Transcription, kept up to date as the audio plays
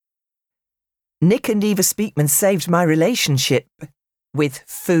Nik and Eva Speakman saved my relationship with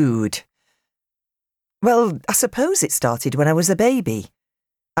food. Well, I suppose it started when I was a baby.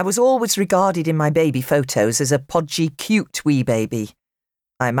 I was always regarded in my baby photos as a podgy, cute wee baby.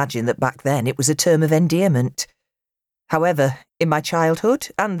 I imagine that back then it was a term of endearment. However, in my childhood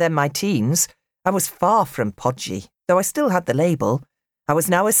and then my teens, I was far from podgy, though I still had the label. I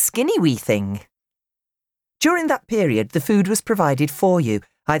was now a skinny wee thing. During that period, the food was provided for you,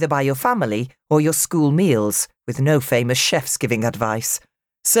 either by your family or your school meals, with no famous chefs giving advice.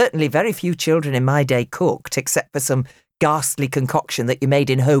 Certainly very few children in my day cooked, except for some ghastly concoction that you made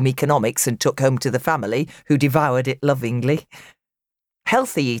in home economics and took home to the family, who devoured it lovingly.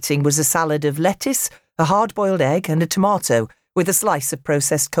 Healthy eating was a salad of lettuce, a hard-boiled egg and a tomato, with a slice of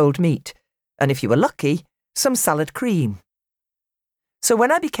processed cold meat, and if you were lucky, some salad cream. So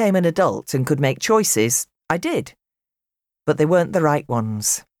when I became an adult and could make choices, I did. But they weren't the right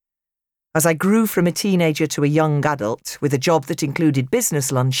ones. As I grew from a teenager to a young adult, with a job that included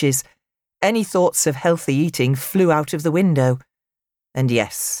business lunches, any thoughts of healthy eating flew out of the window. And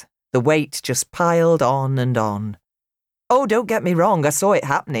yes, the weight just piled on and on. Oh, don't get me wrong, I saw it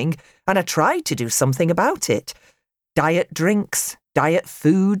happening, and I tried to do something about it. Diet drinks, diet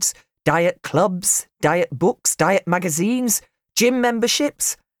foods, diet clubs, diet books, diet magazines, gym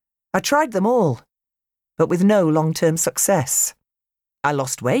memberships. I tried them all, but with no long-term success. I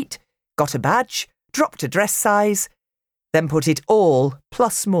lost weight, got a badge, dropped a dress size, then put it all,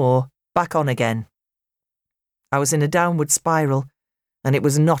 plus more, back on again. I was in a downward spiral, and it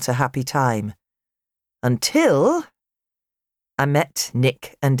was not a happy time. Until I met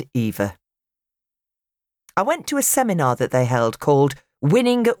Nik and Eva. I went to a seminar that they held called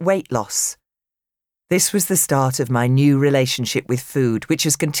Winning at Weight Loss. This was the start of my new relationship with food, which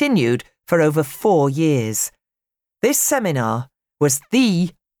has continued for over 4 years. This seminar was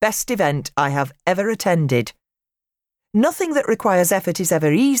the best event I have ever attended. Nothing that requires effort is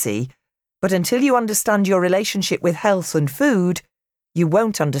ever easy, but until you understand your relationship with health and food, you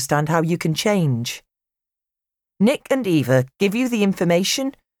won't understand how you can change. Nik and Eva give you the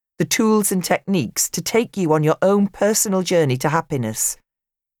information, the tools and techniques to take you on your own personal journey to happiness.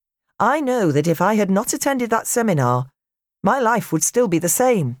 I know that if I had not attended that seminar, my life would still be the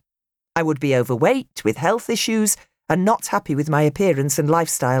same. I would be overweight, with health issues, and not happy with my appearance and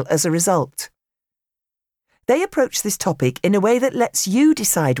lifestyle as a result. They approach this topic in a way that lets you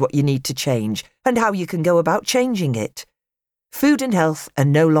decide what you need to change and how you can go about changing it. Food and health are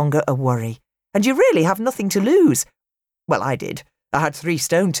no longer a worry, and you really have nothing to lose. Well, I did. I had 3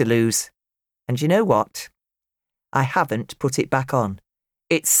 stone to lose. And you know what? I haven't put it back on.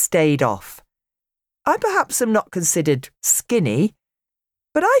 It's stayed off. I perhaps am not considered skinny,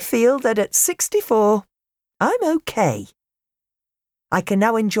 but I feel that at 64, I'm okay. I can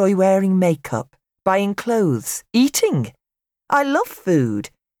now enjoy wearing makeup, buying clothes, eating. I love food,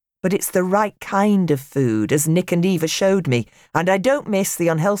 but it's the right kind of food, as Nik and Eva showed me, and I don't miss the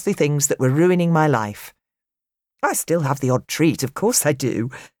unhealthy things that were ruining my life. I still have the odd treat, of course I do,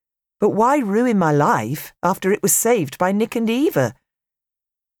 but why ruin my life after it was saved by Nik and Eva?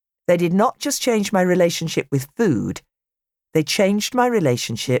 They did not just change my relationship with food, they changed my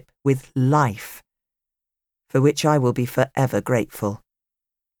relationship with life, for which I will be forever grateful.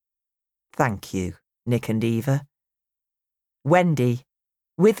 Thank you, Nik and Eva. Wendy,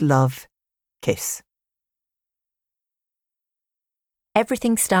 with love, kiss.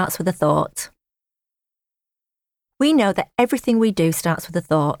 Everything starts with a thought. We know that everything we do starts with a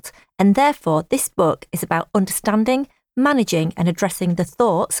thought, and therefore this book is about understanding, managing and addressing the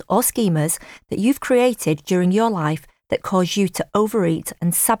thoughts or schemas that you've created during your life that cause you to overeat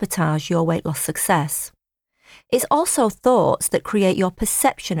and sabotage your weight loss success. It's also thoughts that create your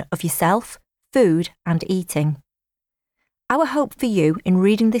perception of yourself, food and eating. Our hope for you in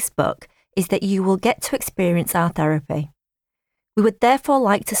reading this book is that you will get to experience our therapy. We would therefore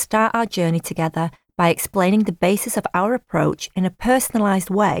like to start our journey together by explaining the basis of our approach in a personalised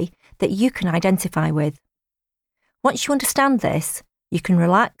way that you can identify with. Once you understand this, you can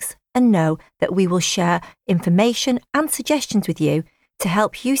relax and know that we will share information and suggestions with you to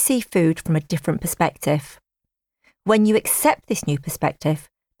help you see food from a different perspective. When you accept this new perspective,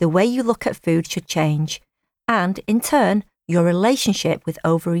 the way you look at food should change, and in turn, your relationship with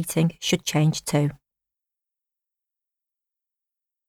overeating should change too.